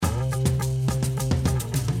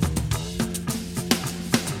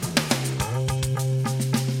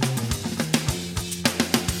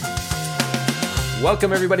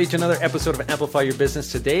Welcome, everybody, to another episode of Amplify Your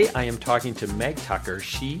Business. Today, I am talking to Meg Tucker.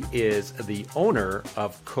 She is the owner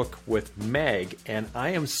of Cook with Meg, and I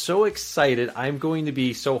am so excited. I'm going to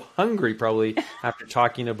be so hungry probably after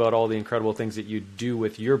talking about all the incredible things that you do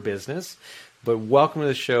with your business. But welcome to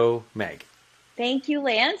the show, Meg. Thank you,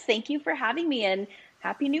 Lance. Thank you for having me, and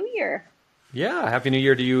Happy New Year. Yeah, Happy New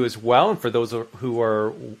Year to you as well. And for those who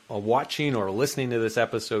are watching or listening to this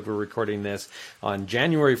episode, we're recording this on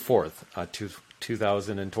January 4th,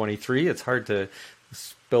 2023. It's hard to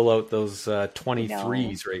spill out those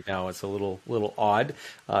 23s right now. It's a little odd.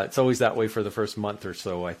 It's always that way for the first month or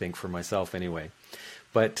so, I think, for myself anyway.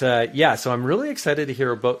 But so I'm really excited to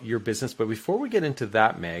hear about your business. But before we get into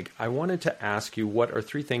that, Meg, I wanted to ask you, what are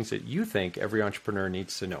 3 things that you think every entrepreneur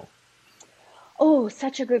needs to know? Oh,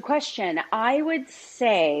 such a good question. I would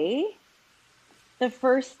say the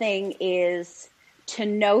first thing is to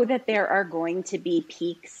know that there are going to be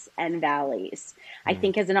peaks and valleys. I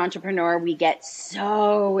think as an entrepreneur, we get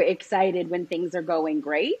so excited when things are going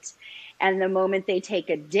great. And the moment they take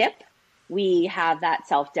a dip, we have that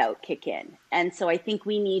self-doubt kick in. And so I think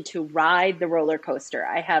we need to ride the roller coaster.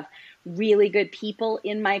 I have really good people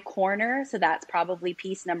in my corner. So that's probably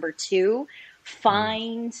piece number 2.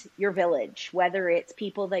 Find your village, whether it's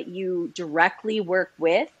people that you directly work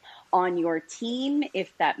with on your team,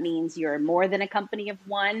 if that means you're more than a company of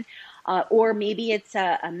one, or maybe it's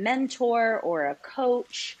a mentor or a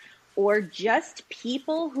coach, or just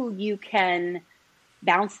people who you can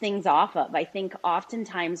bounce things off of. I think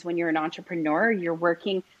oftentimes when you're an entrepreneur, you're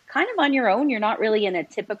working kind of on your own. You're not really in a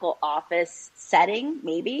typical office setting,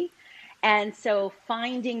 maybe. And so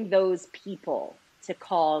finding those people to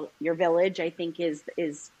call your village, I think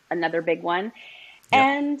is another big one. Yep.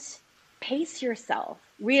 And pace yourself.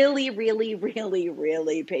 Really, really, really,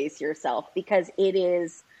 really pace yourself, because it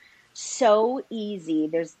is so easy.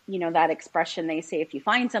 There's, that expression they say, if you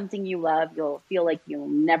find something you love, you'll feel like you'll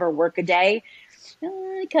never work a day.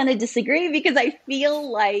 I kind of disagree, because I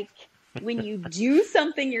feel like when you do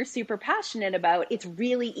something you're super passionate about, it's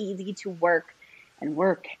really easy to work and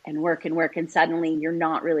work and work and work. And suddenly you're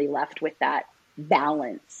not really left with that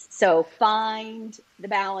balance. So find the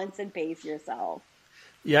balance and pace yourself.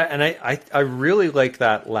 Yeah, and I really like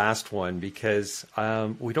that last one, because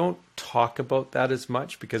we don't talk about that as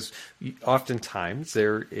much, because oftentimes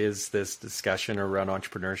there is this discussion around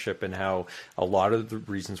entrepreneurship and how a lot of the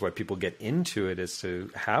reasons why people get into it is to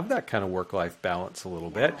have that kind of work-life balance a little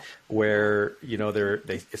bit, where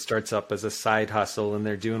it starts up as a side hustle and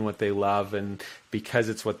they're doing what they love, and because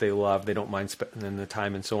it's what they love, they don't mind spending the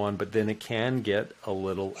time and so on. But then it can get a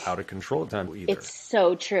little out of control at times either. It's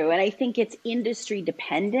so true. And I think it's industry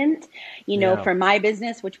dependent. For my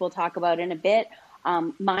business, which we'll talk about in a bit,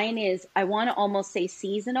 mine is, I want to almost say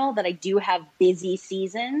seasonal, that I do have busy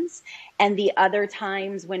seasons. And the other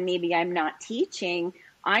times when maybe I'm not teaching,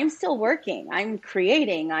 I'm still working, I'm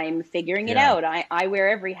creating, I'm figuring it out. I wear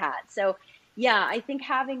every hat. So yeah, I think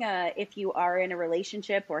if you are in a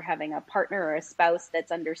relationship or having a partner or a spouse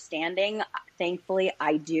that's understanding, thankfully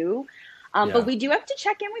I do. But we do have to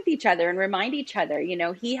check in with each other and remind each other,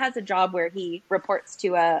 he has a job where he reports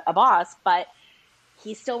to a boss, but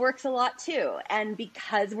he still works a lot too. And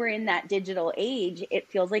because we're in that digital age, it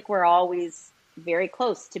feels like we're always very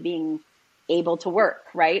close to being able to work,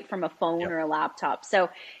 right? From a phone or a laptop. So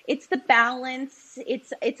it's the balance.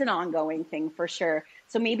 It's an ongoing thing for sure.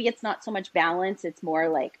 So maybe it's not so much balance, it's more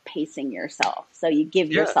like pacing yourself. So you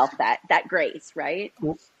give yourself that grace, right?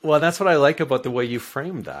 Well, that's what I like about the way you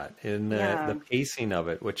framed that in the pacing of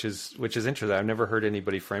it, which is interesting. I've never heard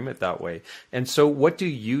anybody frame it that way. And so what do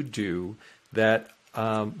you do that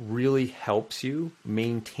really helps you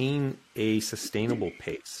maintain a sustainable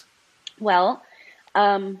pace? Well,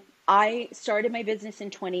 I started my business in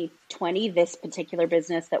 2020, this particular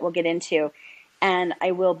business that we'll get into. And I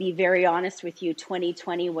will be very honest with you,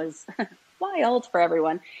 2020 was wild for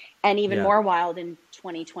everyone, and even more wild in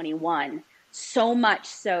 2021. So much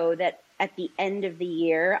so that at the end of the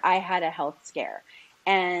year, I had a health scare.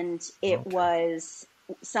 And it was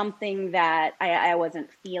something that I wasn't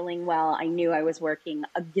feeling well. I knew I was working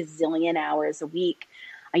a gazillion hours a week.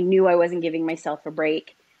 I knew I wasn't giving myself a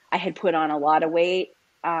break. I had put on a lot of weight.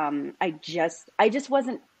 I just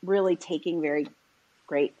wasn't really taking very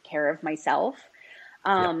great care of myself.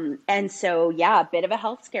 And so, a bit of a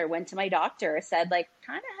health scare. Went to my doctor, said kind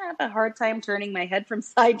of have a hard time turning my head from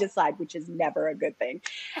side to side, which is never a good thing.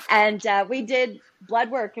 And we did blood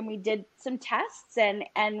work and we did some tests, and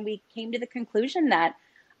we came to the conclusion that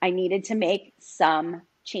I needed to make some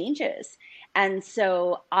changes. And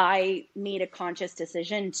so I made a conscious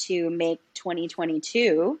decision to make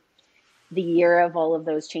 2022 the year of all of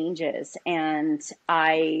those changes. And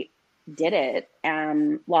I did it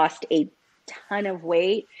and lost a ton of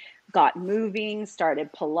weight, got moving,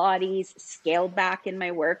 started Pilates, scaled back in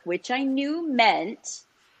my work, which I knew meant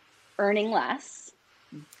earning less.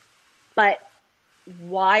 But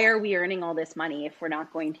why are we earning all this money if we're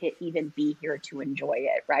not going to even be here to enjoy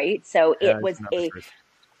it, right? So Yeah, it's another truth.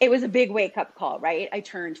 it was a big wake up call, right? I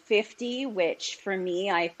turned 50, which for me,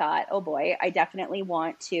 I thought, oh boy, I definitely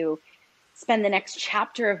want to spend the next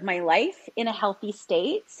chapter of my life in a healthy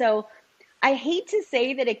state. So I hate to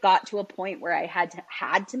say that it got to a point where I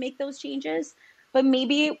had to make those changes, but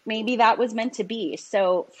maybe that was meant to be.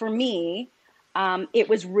 So for me, it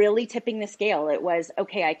was really tipping the scale. It was,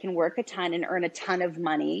 okay, I can work a ton and earn a ton of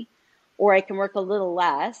money, or I can work a little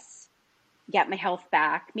less, get my health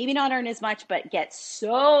back, maybe not earn as much, but get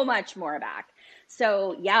so much more back.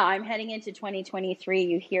 So yeah, I'm heading into 2023.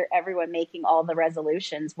 You hear everyone making all the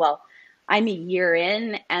resolutions. Well, I'm a year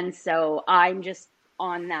in, and so I'm just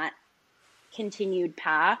on that continued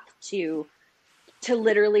path to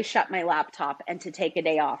literally shut my laptop and to take a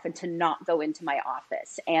day off and to not go into my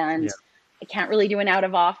office. And Yeah, I can't really do an out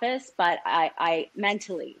of office, but I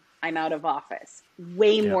mentally I'm out of office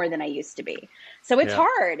way yeah, more than I used to be. So it's yeah.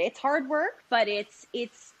 hard. It's hard work, but it's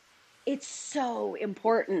so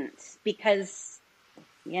important because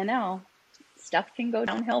you know stuff can go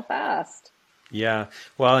downhill fast. Yeah.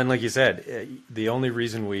 Well, and like you said, the only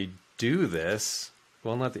reason we do this,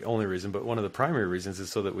 well, not the only reason, but one of the primary reasons is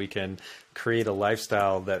so that we can create a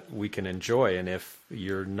lifestyle that we can enjoy. And if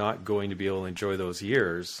you're not going to be able to enjoy those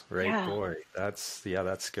years, right, Yeah. boy, that's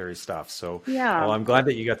scary stuff. So, well, Yeah. I'm glad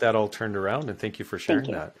that you got that all turned around, and thank you for Thank sharing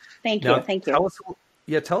you. that. Thank you. Now, Thank you. tell us,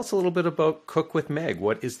 yeah, tell us a little bit about Cook with Meg.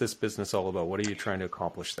 What is this business all about? What are you trying to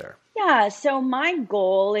accomplish there? Yeah, so my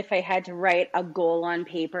goal, if I had to write a goal on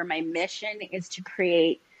paper, my mission is to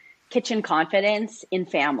create kitchen confidence in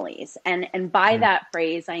families. And by Mm, that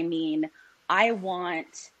phrase, I mean I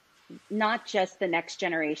want not just the next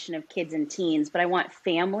generation of kids and teens, but I want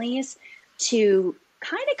families to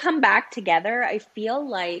kind of come back together. I feel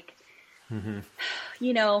like, mm-hmm.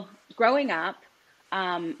 growing up,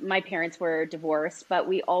 my parents were divorced, but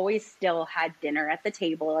we always still had dinner at the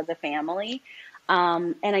table as a family.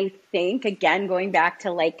 And I think, again, going back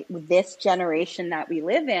to like this generation that we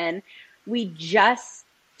live in, we just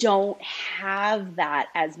don't have that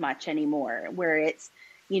as much anymore, where it's,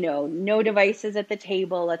 no devices at the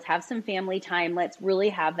table. Let's have some family time. Let's really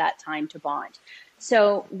have that time to bond.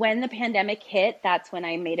 So when the pandemic hit, that's when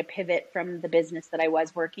I made a pivot from the business that I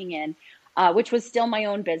was working in, which was still my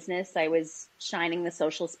own business. I was shining the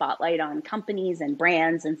social spotlight on companies and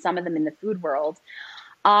brands and some of them in the food world.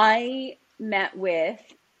 I met with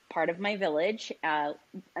part of my village,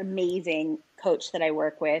 amazing coach that I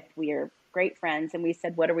work with. We are great friends. And we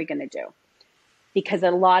said, what are we going to do? Because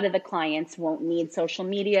a lot of the clients won't need social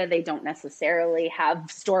media. They don't necessarily have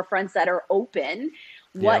storefronts that are open.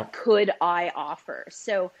 Yeah. What could I offer?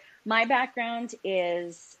 So my background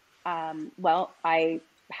is, I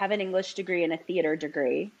have an English degree and a theater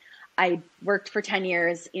degree. I worked for 10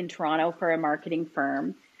 years in Toronto for a marketing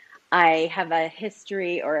firm. I have a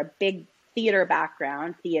history or a big theater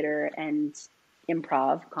background, theater and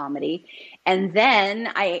improv comedy. And then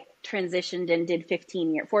I transitioned and did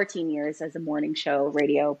 14 years as a morning show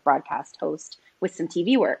radio broadcast host with some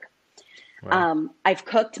TV work. Wow. I've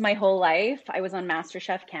cooked my whole life. I was on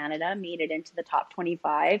MasterChef Canada, made it into the top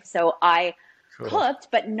 25. So I Cool. cooked,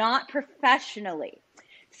 but not professionally.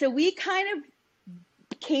 So we kind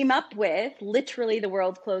of came up with literally the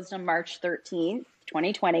world closed on March 13th,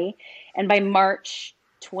 2020. And by March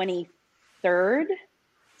 23rd,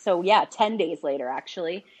 so yeah, 10 days later,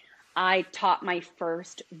 actually, I taught my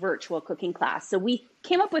first virtual cooking class. So we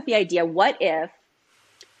came up with the idea, what if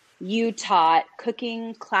you taught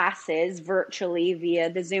cooking classes virtually via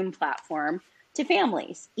the Zoom platform to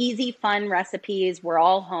families? Easy, fun recipes. We're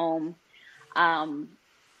all home.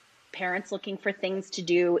 Parents looking for things to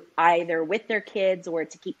do either with their kids or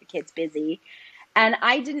to keep the kids busy. And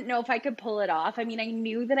I didn't know if I could pull it off. I mean, I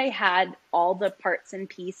knew that I had all the parts and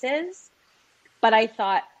pieces, but I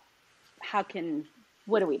thought,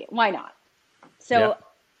 what do we do? Why not? Yeah. So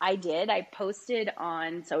I did. I posted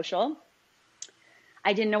on social.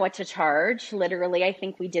 I didn't know what to charge. Literally, I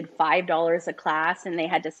think we did $5 a class and they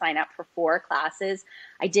had to sign up for 4 classes.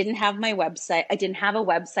 I didn't have my website. I didn't have a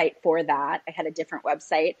website for that. I had a different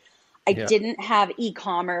website. I Yeah. didn't have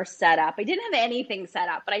e-commerce set up. I didn't have anything set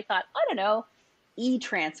up, but I thought, I don't know,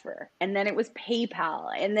 e-transfer. And then it was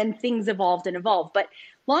PayPal. And then things evolved and evolved. But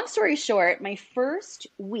long story short, my first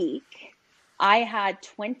week, I had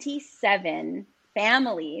 27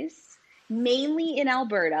 families, mainly in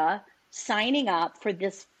Alberta, signing up for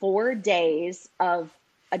this 4 days of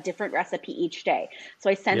a different recipe each day. So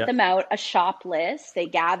I sent Yeah, them out a shop list. They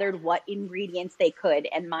gathered what ingredients they could.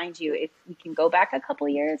 And mind you, if we can go back a couple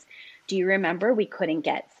years, do you remember we couldn't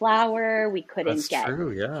get flour? We couldn't that's get,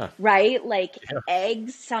 true. Yeah. right? Like Yeah.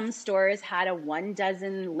 eggs, some stores had a 1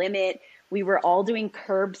 dozen limit. We were all doing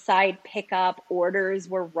curbside pickup. Orders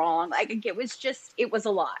were wrong. Like it was a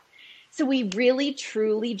lot. So we really,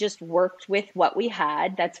 truly just worked with what we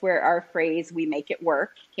had. That's where our phrase, we make it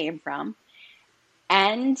work, came from.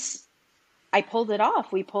 And I pulled it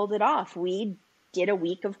off. We pulled it off. We did a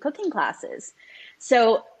week of cooking classes.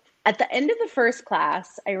 So at the end of the first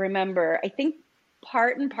class, I remember, I think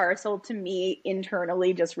part and parcel to me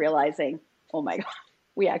internally just realizing, oh my God,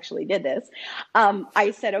 we actually did this.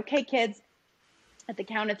 I said, okay, kids, at the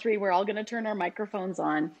count of three, we're all going to turn our microphones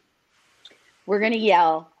on. We're going to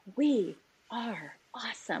yell, we are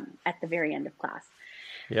awesome at the very end of class.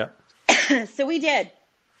 Yeah. So we did.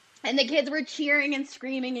 And the kids were cheering and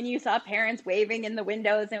screaming, and you saw parents waving in the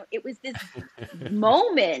windows. And it was this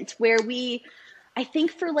moment where I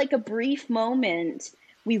think for like a brief moment,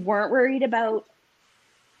 we weren't worried about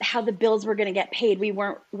how the bills were going to get paid. We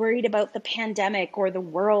weren't worried about the pandemic or the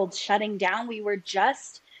world shutting down. We were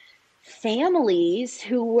just families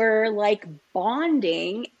who were like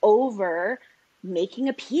bonding over making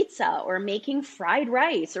a pizza or making fried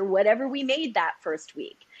rice or whatever we made that first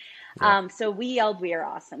week. Yeah. So we yelled, we are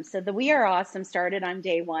awesome. So the we are awesome started on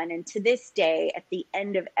day one. And to this day, at the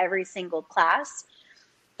end of every single class,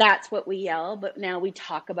 that's what we yell. But now we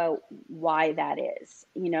talk about why that is,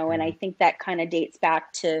 and I think that kind of dates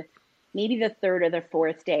back to maybe the third or the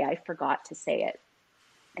fourth day. I forgot to say it.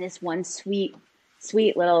 And this one sweet,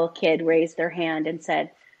 sweet little kid raised their hand and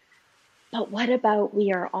said, but what about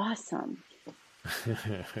we are awesome?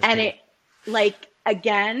 And it, like,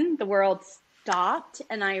 again, the world stopped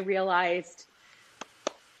and I realized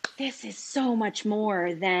this is so much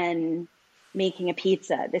more than making a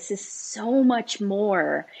pizza. This is so much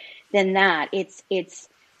more than that. It's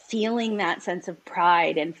feeling that sense of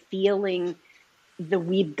pride and feeling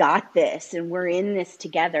we've got this and we're in this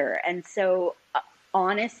together. And so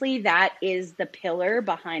honestly, that is the pillar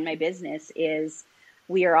behind my business is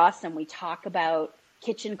we are awesome. We talk about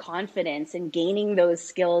kitchen confidence and gaining those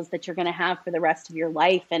skills that you're going to have for the rest of your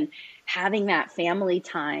life and having that family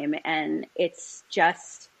time. And it's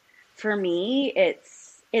just, for me,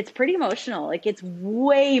 it's pretty emotional. Like it's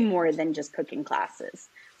way more than just cooking classes.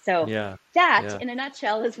 So in a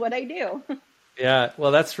nutshell is what I do. Yeah. Well,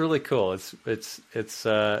 that's really cool. It's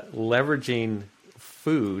leveraging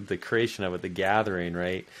food, the creation of it, the gathering,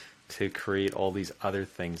 right, to create all these other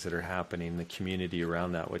things that are happening in the community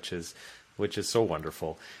around that, which is so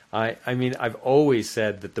wonderful. I mean, I've always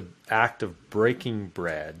said that the act of breaking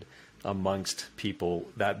bread amongst people,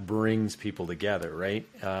 that brings people together, right?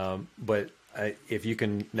 But if you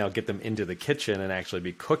can now get them into the kitchen and actually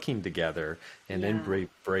be cooking together and then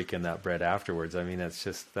breaking that bread afterwards, I mean,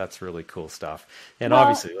 that's really cool stuff. And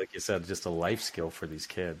obviously, like you said, just a life skill for these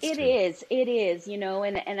kids. It is,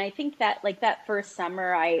 and I think that like that first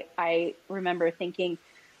summer, I remember thinking,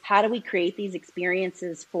 how do we create these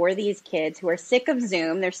experiences for these kids who are sick of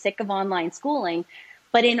Zoom, they're sick of online schooling,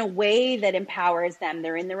 but in a way that empowers them.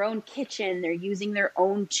 They're in their own kitchen, they're using their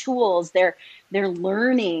own tools, they're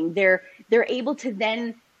learning, they're able to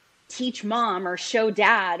then teach mom or show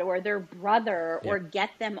dad or their brother or get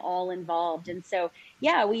them all involved. And so,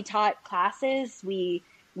 we taught classes. We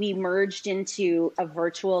merged into a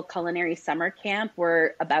virtual culinary summer camp.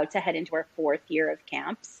 We're about to head into our 4th year of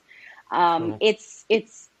camps. Cool.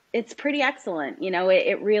 It's pretty excellent.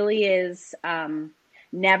 It really is.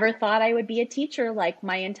 Never thought I would be a teacher like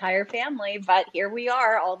my entire family, but here we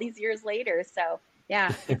are all these years later. So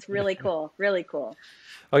yeah, it's really cool. Really cool.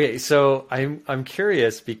 Okay. So I'm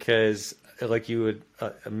curious because like you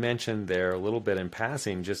had mentioned there a little bit in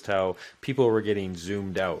passing, just how people were getting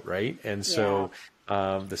zoomed out, right? And so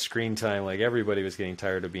the screen time, like everybody was getting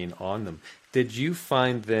tired of being on them. Did you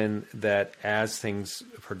find then that as things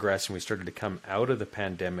progressed and we started to come out of the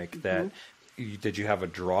pandemic, that did you have a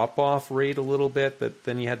drop-off rate a little bit that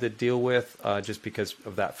then you had to deal with just because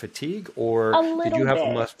of that fatigue, or did you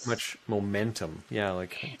have much momentum? Yeah,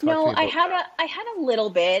 like no, I had a little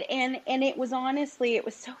bit, and it was honestly, it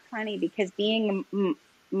was so funny because being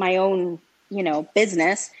my own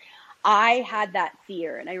business, I had that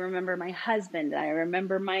fear, and I remember my husband, and I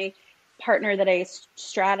remember my partner that I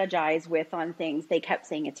strategize with on things. They kept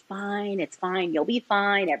saying, it's fine, you'll be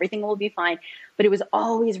fine, everything will be fine. But it was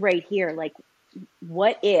always right here, like,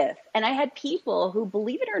 what if? And I had people who,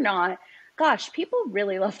 believe it or not, gosh, people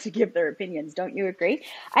really love to give their opinions. Don't you agree?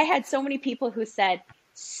 I had so many people who said,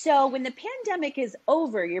 So when the pandemic is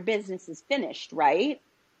over, your business is finished, right?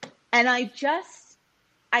 And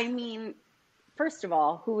I mean, first of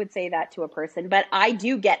all, who would say that to a person? But I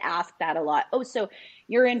do get asked that a lot. Oh, so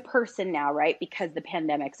you're in person now, right? Because the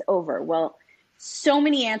pandemic's over. Well, so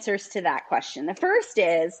many answers to that question. The first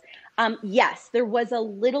is yes, there was a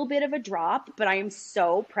little bit of a drop, but I am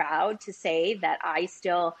so proud to say that I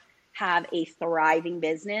still have a thriving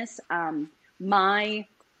business. My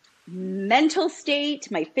mental state,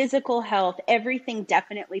 my physical health, everything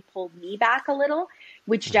definitely pulled me back a little,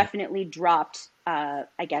 which Mhm. definitely dropped, I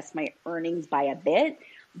guess, my earnings by a bit.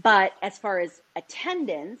 But as far as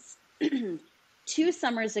attendance, 2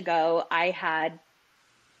 summers ago, I had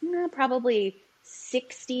probably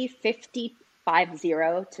 60, 50,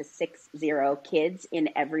 50 to 60 kids in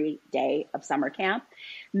every day of summer camp,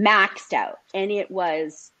 maxed out. And it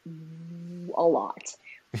was a lot.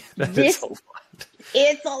 That is a This lot.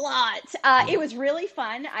 It's a lot. It was really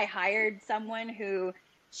fun. I hired someone who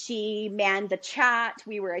she manned the chat.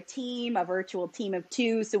 We were a team, a virtual team of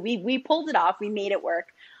two. So we pulled it off. We made it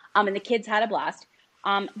work. And the kids had a blast.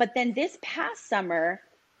 But then this past summer,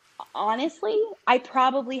 honestly, I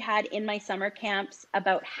probably had in my summer camps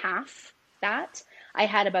about half that. I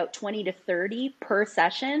had about 20 to 30 per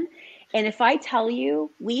session. And if I tell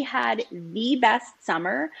you, we had the best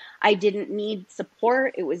summer. I didn't need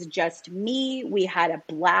support. It was just me. We had a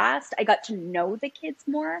blast. I got to know the kids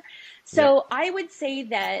more. Yep. So I would say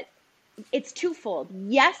that it's twofold.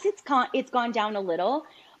 Yes, it's gone down a little,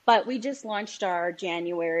 but we just launched our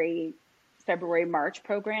January, February, March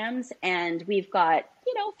programs, and we've got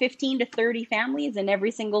 15 to 30 families in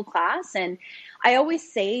every single class. And I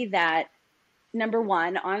always say that number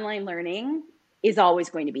one, online learning is always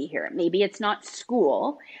going to be here. Maybe it's not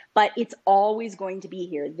school, but it's always going to be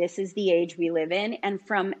here. This is the age we live in, and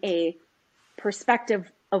from a perspective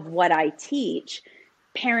of what I teach,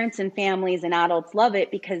 parents and families and adults love it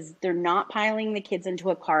because they're not piling the kids into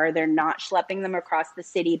a car. They're not schlepping them across the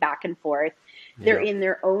city back and forth. They're Yep. in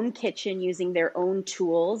their own kitchen using their own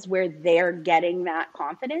tools where they're getting that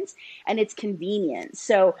confidence, and it's convenient.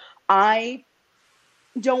 So I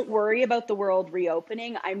don't worry about the world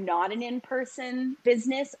reopening. I'm not an in-person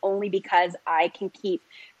business only because I can keep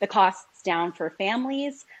the costs down for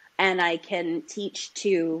families and I can teach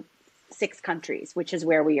to 6 countries, which is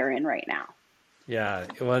where we are in right now. Yeah,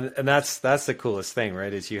 well, and that's the coolest thing,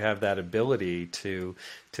 right? Is you have that ability to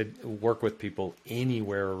work with people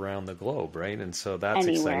anywhere around the globe, right? And so that's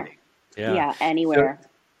Anywhere. exciting. Yeah. Yeah, So anywhere.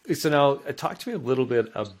 so now talk to me a little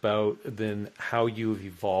bit about then how you've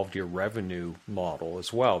evolved your revenue model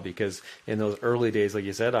as well, because in those early days, like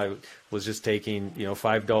you said, I was just taking,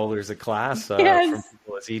 $5 a class from Yes.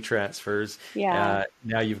 people as e-transfers. Yeah.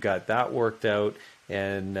 Now you've got that worked out.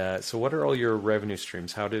 And so what are all your revenue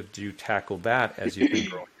streams? How did you tackle that as you've been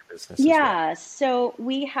growing your business as well? Yeah, so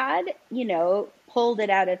we had, pulled it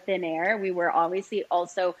out of thin air. We were obviously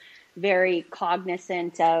also very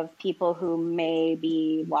cognizant of people who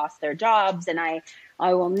maybe lost their jobs, and I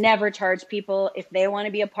will never charge people if they want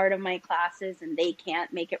to be a part of my classes and they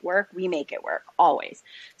can't make it work, we make it work always.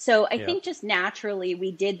 So I Yeah. think just naturally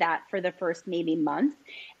we did that for the first maybe month,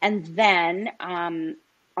 and then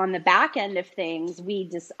on the back end of things,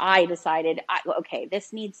 I decided, okay,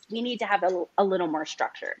 we need to have a little more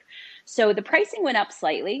structured. So the pricing went up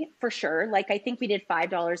slightly for sure. Like I think we did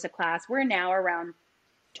 $5 a class. We're now around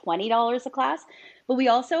 $20 a class. But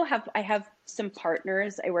I have some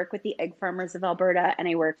partners. I work with the Egg Farmers of Alberta and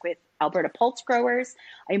I work with Alberta Pulse Growers.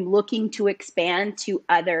 I'm looking to expand to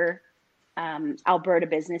other Alberta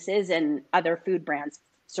businesses and other food brands,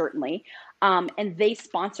 certainly. And they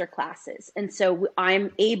sponsor classes. And so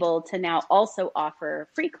I'm able to now also offer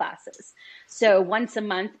free classes. So once a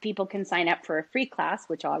month, people can sign up for a free class,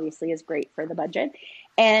 which obviously is great for the budget.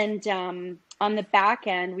 And on the back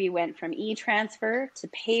end, we went from e-transfer to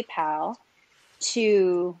PayPal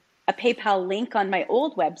to a PayPal link on my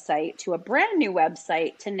old website to a brand new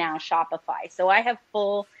website to now Shopify. So I have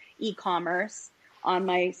full e-commerce on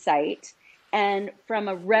my site. And from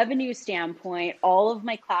a revenue standpoint, all of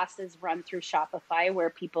my classes run through Shopify, where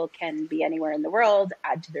people can be anywhere in the world,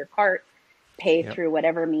 add to their cart, pay Yep. through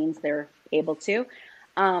whatever means they're able to.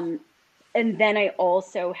 Um, and then I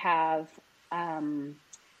also have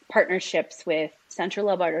partnerships with Central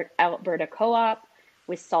Alberta Co-op,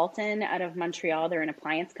 with Salton out of Montreal. They're an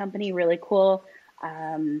appliance company, really cool.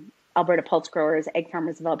 Alberta Pulse Growers, Egg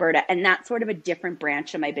Farmers of Alberta, and that's sort of a different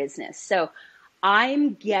branch of my business. So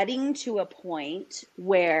I'm getting to a point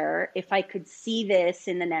where if I could see this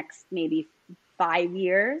in the next maybe 5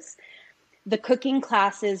 years, The cooking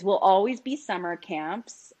classes will always be summer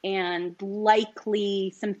camps and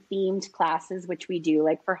likely some themed classes, which we do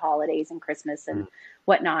like for holidays and Christmas and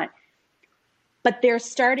whatnot. But they're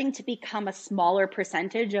starting to become a smaller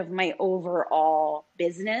percentage of my overall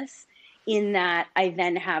business in that I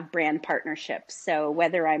then have brand partnerships. So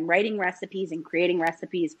whether I'm writing recipes and creating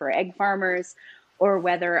recipes for egg farmers, or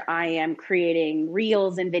whether I am creating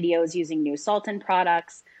reels and videos using New Sultan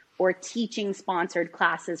products, or teaching sponsored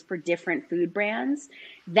classes for different food brands,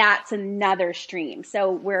 that's another stream.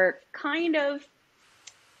 So we're kind of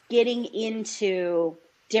getting into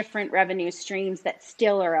different revenue streams that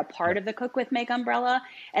still are a part of the Cook with Meg umbrella.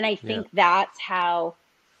 And I think that's how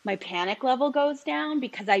my panic level goes down,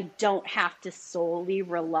 because I don't have to solely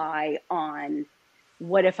rely on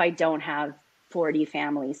what if I don't have 40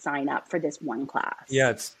 families sign up for this one class.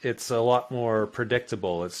 Yeah, it's a lot more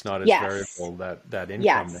predictable. It's not as variable, that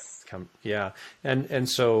income that's come. Yeah. And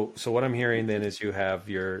so what I'm hearing then is you have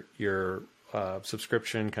your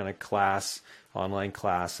subscription kind of class, online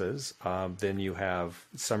classes, then you have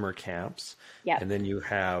summer camps, and then you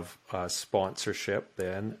have sponsorship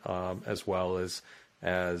then, as well as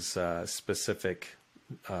specific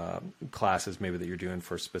classes maybe that you're doing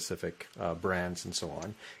for specific brands and so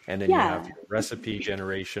on. And then you have your recipe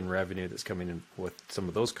generation revenue that's coming in with some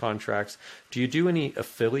of those contracts. Do you do any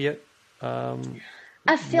affiliates? Or?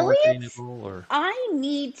 I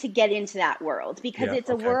need to get into that world because it's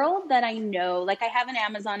a world that I know. Like I have an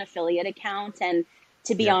Amazon affiliate account, and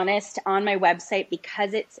to be honest, on my website,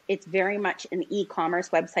 because it's very much an e-commerce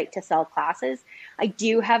website to sell classes, I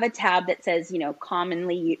do have a tab that says,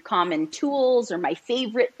 common tools or my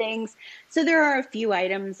favorite things. So there are a few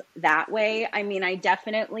items that way. I mean, I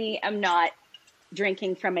definitely am not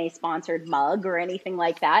drinking from a sponsored mug or anything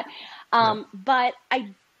like that. But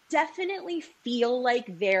I definitely feel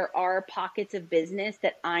like there are pockets of business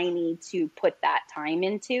that I need to put that time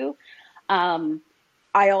into.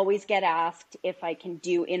 I always get asked if I can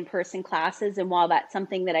do in-person classes. And while that's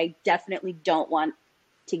something that I definitely don't want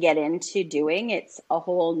to get into doing, it's a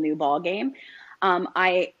whole new ball game.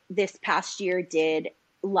 I, this past year, did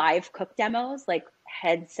live cook demos, like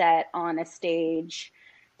headset on a stage,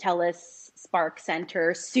 TELUS Spark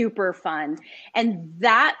Center, super fun. And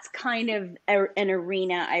that's kind of an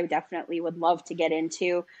arena I definitely would love to get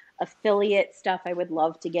into. Affiliate stuff I would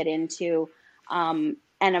love to get into. And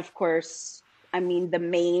of course, I mean, the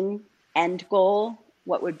main end goal,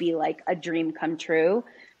 what would be like a dream come true,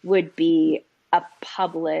 would be a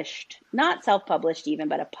published, not self-published even,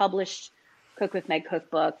 but a published Cook with Meg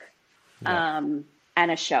cookbook, and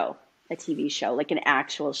a show, a TV show, like an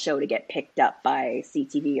actual show to get picked up by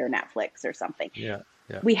CTV or Netflix or something.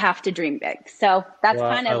 We have to dream big. So that's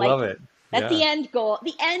kind of like, love it. That's the end goal.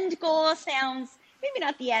 The end goal sounds maybe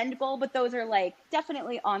not the end goal, but those are like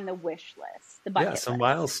definitely on the wish list, the bucket some list.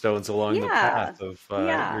 Milestones along the path of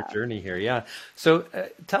your journey here. Yeah. So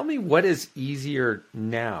tell me, what is easier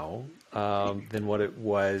now than what it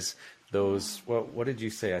was those, what did you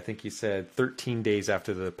say? I think you said 13 days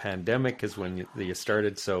after the pandemic is when you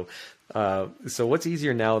started. So what's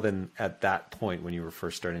easier now than at that point when you were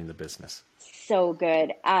first starting the business? So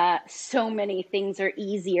good. So many things are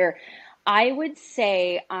easier. I would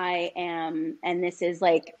say I am, and this is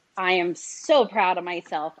like, I am so proud of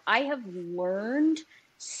myself. I have learned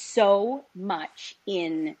so much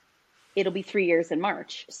it'll be 3 years in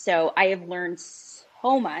March. So I have learned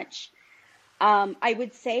so much. I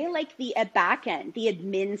would say like the back end, the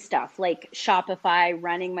admin stuff, like Shopify,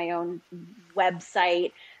 running my own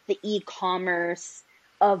website, the e-commerce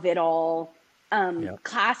of it all,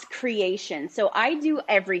 class creation. So I do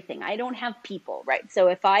everything. I don't have people, right? So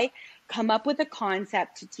if I come up with a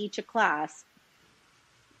concept to teach a class,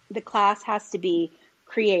 the class has to be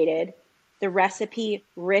created, the recipe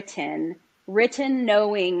written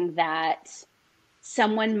knowing that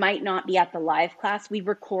someone might not be at the live class. We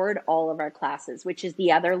record all of our classes, which is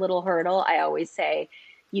the other little hurdle. I always say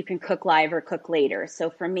you can cook live or cook later. So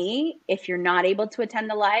for me, if you're not able to attend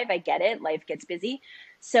the live, I get it. Life gets busy.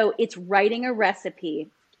 So it's writing a recipe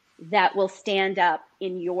that will stand up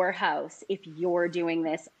in your house if you're doing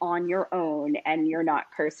this on your own and you're not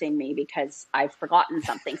cursing me because I've forgotten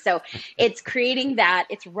something. So it's creating that,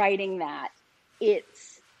 it's writing that,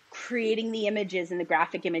 it's creating the images and the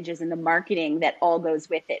graphic images and the marketing that all goes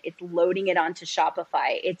with it. It's loading it onto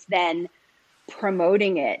Shopify. It's then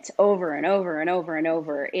promoting it over and over and over and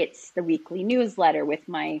over. It's the weekly newsletter with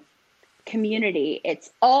my community.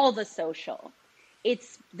 It's all the social.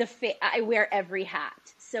 It's I wear every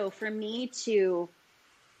hat. So for me to,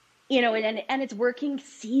 and it's working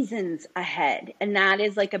seasons ahead. And that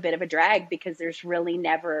is like a bit of a drag because there's really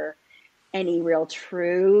never any real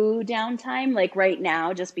true downtime. Like right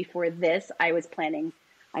now, just before this,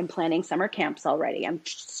 I'm planning summer camps already. I'm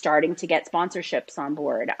starting to get sponsorships on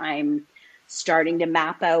board. I'm starting to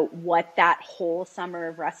map out what that whole summer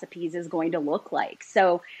of recipes is going to look like.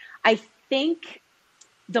 So I think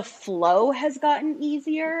the flow has gotten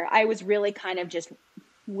easier. I was really kind of just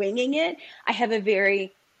winging it. I have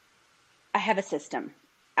a system.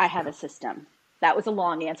 I have a system. That was a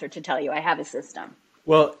long answer to tell you I have a system.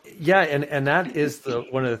 Well, yeah, and that is the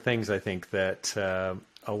one of the things I think that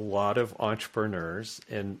a lot of entrepreneurs,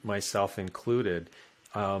 and myself included,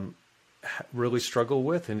 really struggle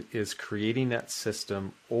with, and is creating that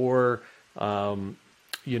system, or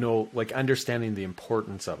like understanding the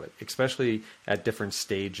importance of it, especially at different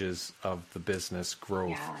stages of the business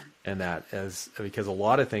growth. Yeah. And that, as because a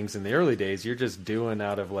lot of things in the early days, you're just doing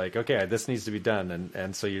out of like, okay, this needs to be done.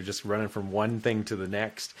 And so you're just running from one thing to the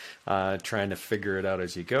next, trying to figure it out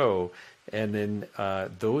as you go. And then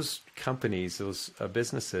those companies, those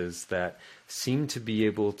businesses that seem to be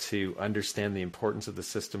able to understand the importance of the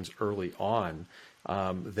systems early on,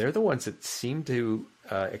 they're the ones that seem to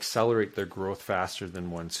accelerate their growth faster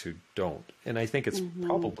than ones who don't. And I think it's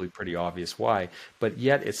probably pretty obvious why, but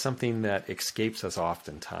yet it's something that escapes us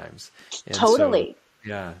oftentimes. And Totally. so,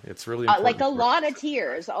 yeah, it's really important. Like a lot of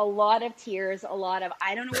tears, a lot of,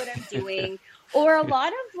 I don't know what I'm doing, or a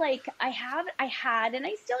lot of like, I had, and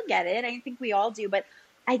I still get it. I think we all do, but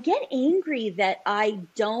I get angry that I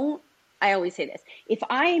always say this: if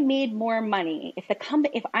I made more money,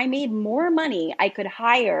 if I made more money, I could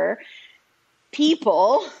hire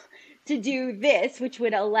people to do this, which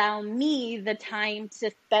would allow me the time to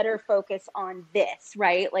better focus on this,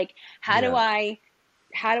 right? Like, how do I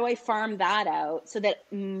farm that out so that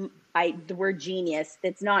the word genius,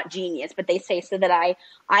 it's not genius, but they say so that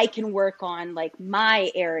I can work on like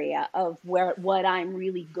my area of what I'm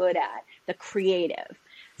really good at, the creative.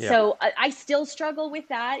 Yeah. So I still struggle with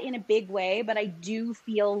that in a big way, but I do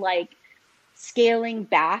feel like scaling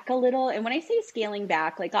back a little. And when I say scaling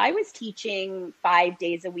back, like I was teaching 5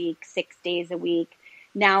 days a week, 6 days a week.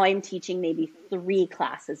 Now I'm teaching maybe 3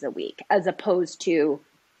 classes a week, as opposed to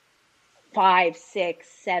 5, 6,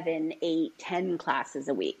 7, 8, 10 classes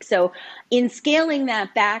a week. So in scaling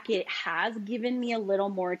that back, it has given me a little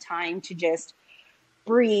more time to just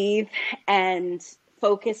breathe and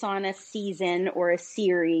focus on a season or a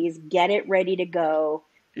series, get it ready to go,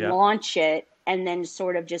 launch it, and then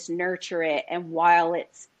sort of just nurture it. And while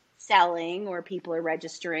it's selling or people are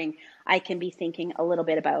registering, I can be thinking a little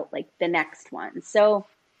bit about like the next one. So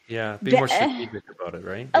yeah, be more strategic about it,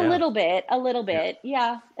 right? A little bit.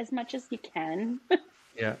 Yeah, as much as you can.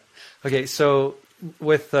 Yeah. Okay, so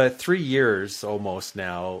with 3 years almost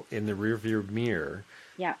now in the rearview mirror,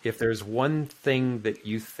 if there's one thing that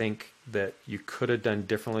you think that you could have done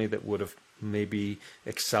differently that would have maybe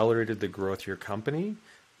accelerated the growth of your company,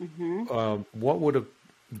 what would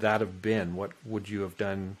that have been? What would you have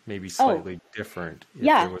done maybe slightly different?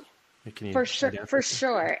 For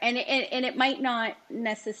sure. And it might not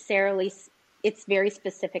necessarily, it's very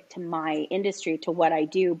specific to my industry, to what I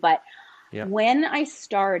do. But when I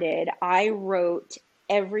started, I wrote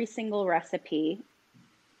every single recipe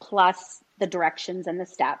plus the directions and the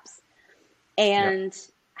steps, and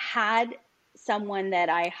had someone that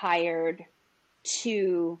I hired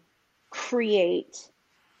to create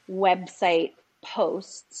website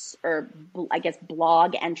posts, or I guess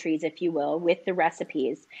blog entries, if you will, with the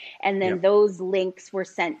recipes. And then those links were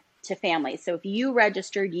sent to families. So if you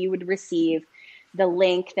registered, you would receive the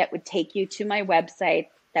link that would take you to my website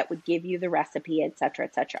that would give you the recipe, et cetera,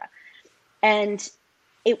 et cetera. And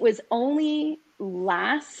it was only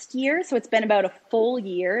last year, so it's been about a full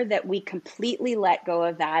year, that we completely let go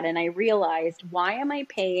of that. And I realized, why am I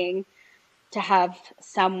paying to have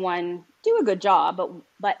someone do a good job?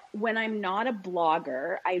 But when I'm not a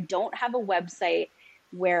blogger, I don't have a website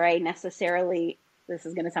where I necessarily, this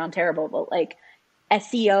is going to sound terrible, but like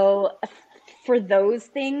SEO for those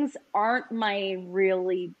things aren't my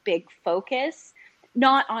really big focus.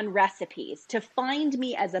 Not on recipes. To find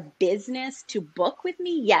me as a business to book with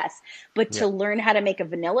me, yes. But to learn how to make a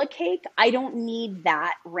vanilla cake, I don't need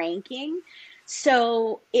that ranking.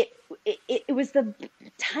 So it was the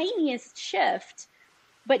tiniest shift.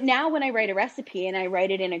 But now when I write a recipe and I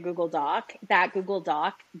write it in a Google Doc, that Google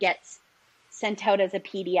Doc gets sent out as a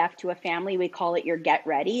PDF to a family. We call it your Get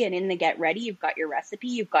Ready. And in the Get Ready, you've got your recipe,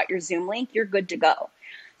 you've got your Zoom link, you're good to go.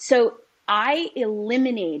 So I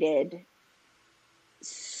eliminated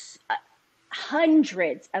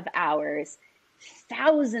hundreds of hours,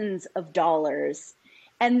 thousands of dollars,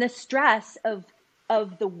 and the stress of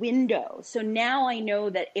the window. So now I know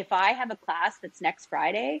that if I have a class that's next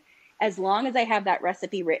Friday as long as I have that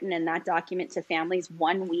recipe written and that document to families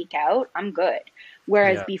 1 week out, I'm good.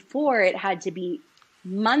 Whereas Yeah. before it had to be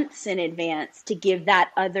months in advance to give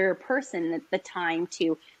that other person the time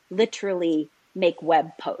to literally make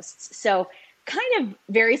web posts. So kind of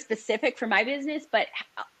very specific for my business, but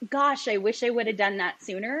gosh, I wish I would have done that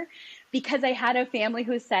sooner, because I had a family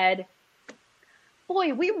who said,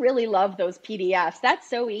 boy, we really love those PDFs. That's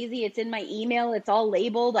so easy. It's in my email. It's all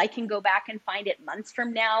labeled. I can go back and find it months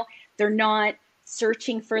from now. They're not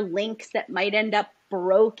searching for links that might end up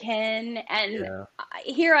broken. And Yeah.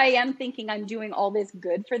 here I am thinking I'm doing all this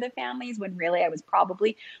good for the families when really I was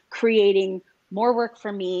probably creating more work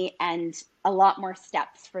for me and a lot more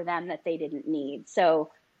steps for them that they didn't need.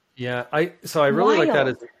 So Yeah, I really like that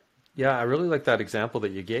as wild. yeah, I really like that example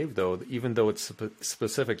that you gave though, even though it's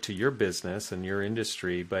specific to your business and your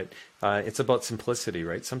industry, but it's about simplicity,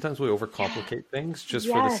 right? Sometimes we overcomplicate things just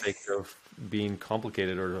for the sake Yes. of being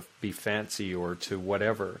complicated or to be fancy or to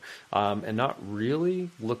whatever, and not really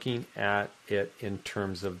looking at it in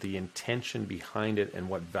terms of the intention behind it and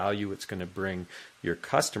what value it's going to bring your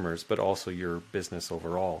customers, but also your business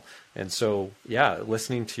overall. And so, yeah,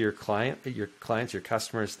 listening to your clients, your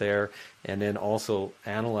customers there, and then also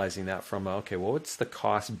analyzing that from, okay, well, what's the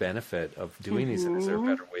cost benefit of doing these? And is there a Hmm.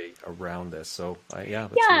 better way around this? So, yeah,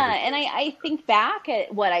 that's a really Yeah, good and I think back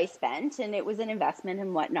at what I spent, and it was an investment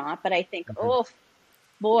and whatnot, but I think, Mhm. oh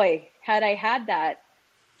boy, had I had that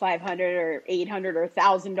 500 or 800 or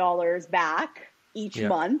 $1,000 back each Yeah,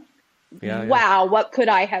 month, yeah, yeah, wow, what could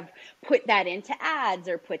I have put that into ads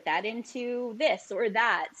or put that into this or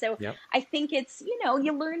that? So yeah. I think it's,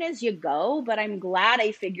 you learn as you go, but I'm glad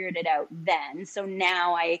I figured it out then. So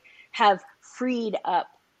now I have freed up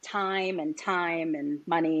time and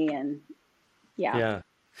money and yeah. Yeah.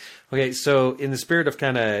 Okay, so in the spirit of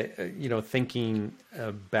kind of thinking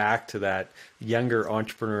back to that younger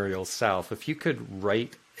entrepreneurial self, if you could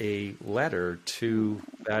write a letter to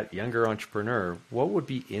that younger entrepreneur, what would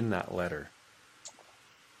be in that letter?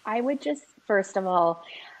 I would just, first of all,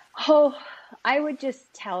 oh, I would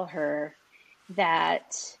just tell her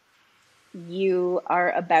that you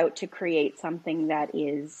are about to create something that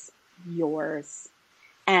is yours.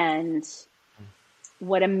 And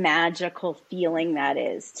what a magical feeling that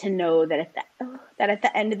is to know that at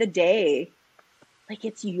the end of the day, like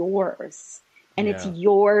it's yours. And it's Yeah,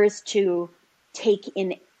 yours to take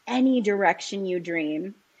in any direction you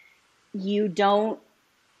dream. You don't,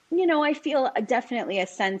 I feel definitely a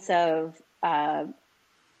sense of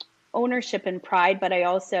ownership and pride, but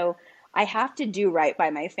I have to do right by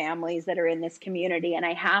my families that are in this community, and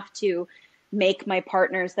I have to make my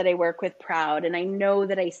partners that I work with proud. And I know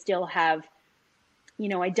that I still have,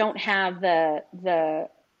 I don't have the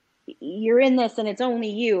you're in this and it's only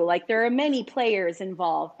you. Like there are many players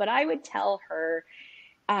involved, but I would tell her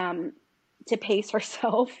um, to pace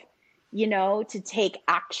herself, to take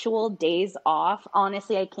actual days off.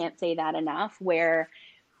 Honestly, I can't say that enough, where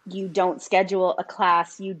you don't schedule a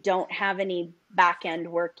class, you don't have any back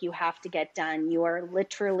end work you have to get done. You are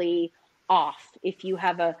literally off. If you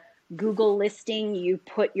have a Google listing, you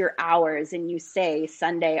put your hours and you say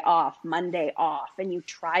Sunday off, Monday off, and you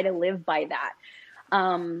try to live by that.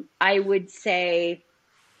 I would say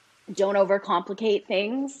don't overcomplicate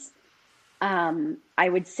things. I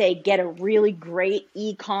would say get a really great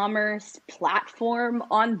e-commerce platform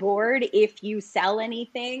on board if you sell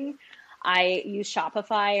anything. I use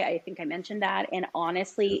Shopify. I think I mentioned that. And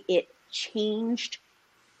honestly, it changed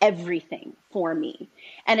everything for me.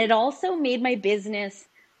 And it also made my business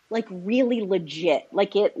like really legit.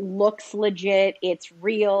 Like it looks legit. It's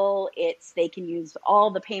real. They can use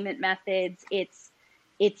all the payment methods.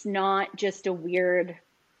 It's not just a weird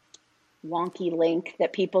wonky link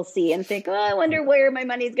that people see and think, oh, I wonder where my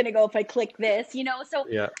money's going to go if I click this, So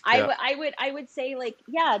yeah, I yeah, would, I would say like,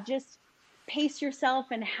 yeah, just pace yourself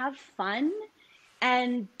and have fun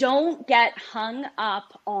and don't get hung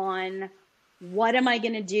up on what am I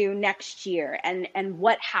going to do next year and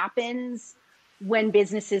what happens when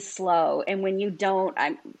business is slow and when you don't.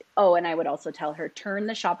 And I would also tell her, turn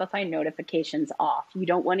the Shopify notifications off. You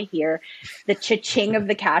don't want to hear the cha-ching of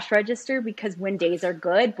the cash register, because when days are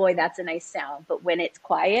good, boy, that's a nice sound. But when it's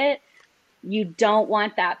quiet, you don't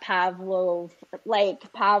want that Pavlov,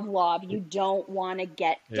 you don't want to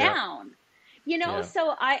get yeah, down. yeah,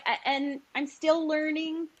 So I'm still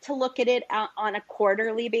learning to look at it on a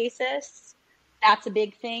quarterly basis. That's a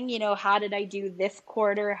big thing. How did I do this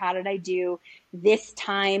quarter? How did I do this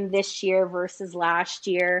time this year versus last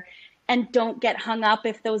year? And don't get hung up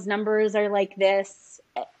if those numbers are like this.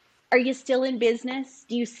 Are you still in business?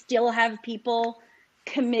 Do you still have people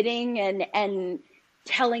committing and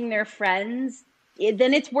telling their friends?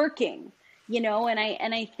 then it's working, and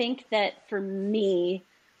I think that for me,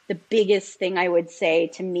 the biggest thing I would say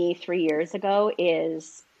to me 3 years ago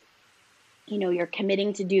is, you're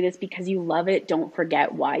committing to do this because you love it. Don't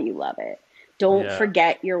forget why you love it. Don't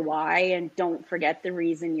forget your why, and don't forget the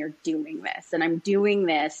reason you're doing this. And I'm doing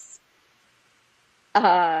this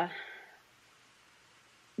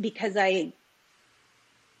because I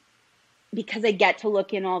get to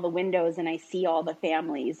look in all the windows and I see all the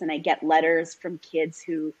families, and I get letters from kids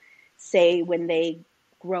who say when they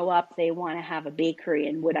grow up they want to have a bakery,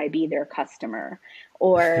 and would I be their customer?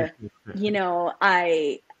 Or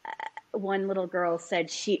one little girl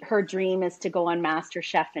said her dream is to go on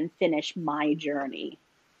MasterChef and finish my journey.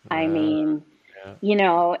 I mean,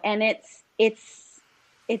 and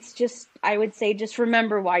it's just, I would say, just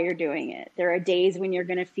remember why you're doing it. There are days when you're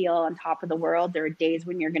going to feel on top of the world. There are days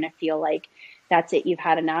when you're going to feel like that's it, you've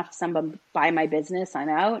had enough, someone buy my business, I'm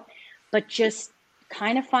out. But just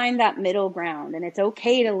kind of find that middle ground, and it's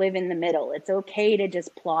okay to live in the middle. It's okay to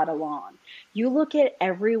just plod along. You look at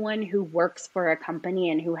everyone who works for a company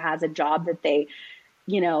and who has a job that they,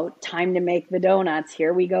 time to make the donuts.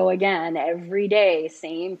 Here we go again, every day,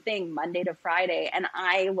 same thing, Monday to Friday. And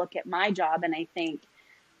I look at my job and I think,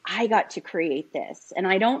 I got to create this, and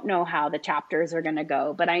I don't know how the chapters are going to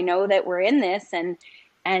go, but I know that we're in this, and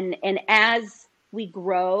as we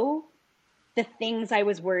grow, the things I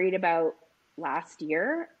was worried about last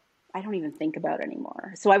year, I don't even think about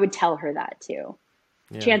anymore. So I would tell her that too.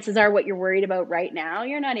 Yeah. Chances are what you're worried about right now,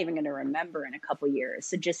 you're not even going to remember in a couple years.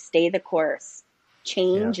 So just stay the course,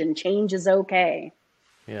 change, and change is okay.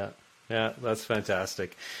 Yeah. Yeah. That's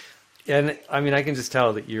fantastic. And I mean, I can just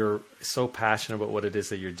tell that you're so passionate about what it is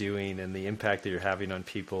that you're doing and the impact that you're having on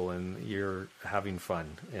people, and you're having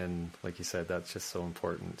fun. And like you said, that's just so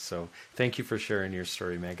important. So thank you for sharing your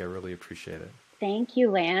story, Meg. I really appreciate it. Thank you,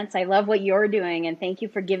 Lance. I love what you're doing, and thank you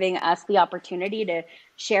for giving us the opportunity to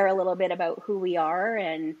share a little bit about who we are.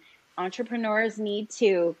 And entrepreneurs need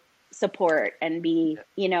to support and be,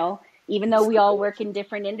 even though we all work in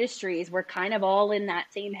different industries, we're kind of all in that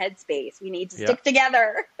same headspace. We need to stick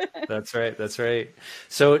together. That's right. That's right.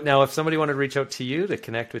 So now if somebody wanted to reach out to you to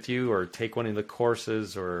connect with you or take one of the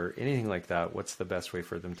courses or anything like that, what's the best way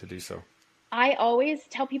for them to do so? I always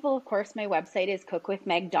tell people, of course, my website is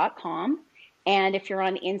cookwithmeg.com. And if you're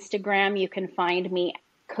on Instagram, you can find me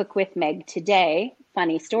Cook with Meg Today.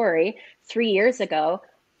 Funny story. 3 years ago,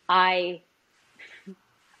 I'm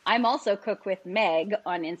also Cook with Meg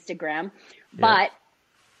on Instagram. But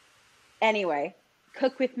anyway,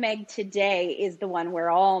 Cook with Meg Today is the one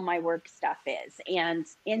where all my work stuff is. And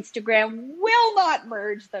Instagram will not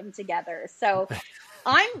merge them together. So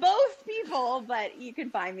I'm both people, but you can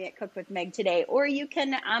find me at Cook with Meg Today, or you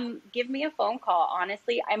can give me a phone call.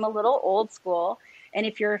 Honestly, I'm a little old school. And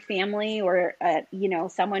if you're a family or,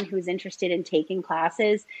 someone who's interested in taking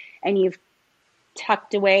classes and you've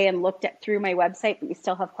tucked away and looked through my website, but you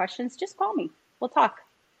still have questions, just call me. We'll talk.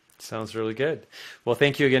 Sounds really good. Well,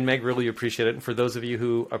 thank you again, Meg. Really appreciate it. And for those of you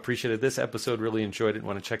who appreciated this episode, really enjoyed it, and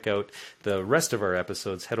want to check out the rest of our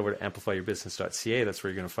episodes, head over to amplifyyourbusiness.ca. That's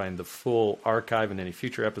where you're going to find the full archive and any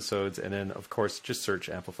future episodes. And then, of course, just search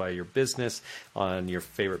Amplify Your Business on your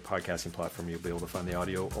favorite podcasting platform. You'll be able to find the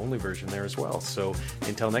audio-only version there as well. So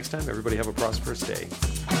until next time, everybody have a prosperous day.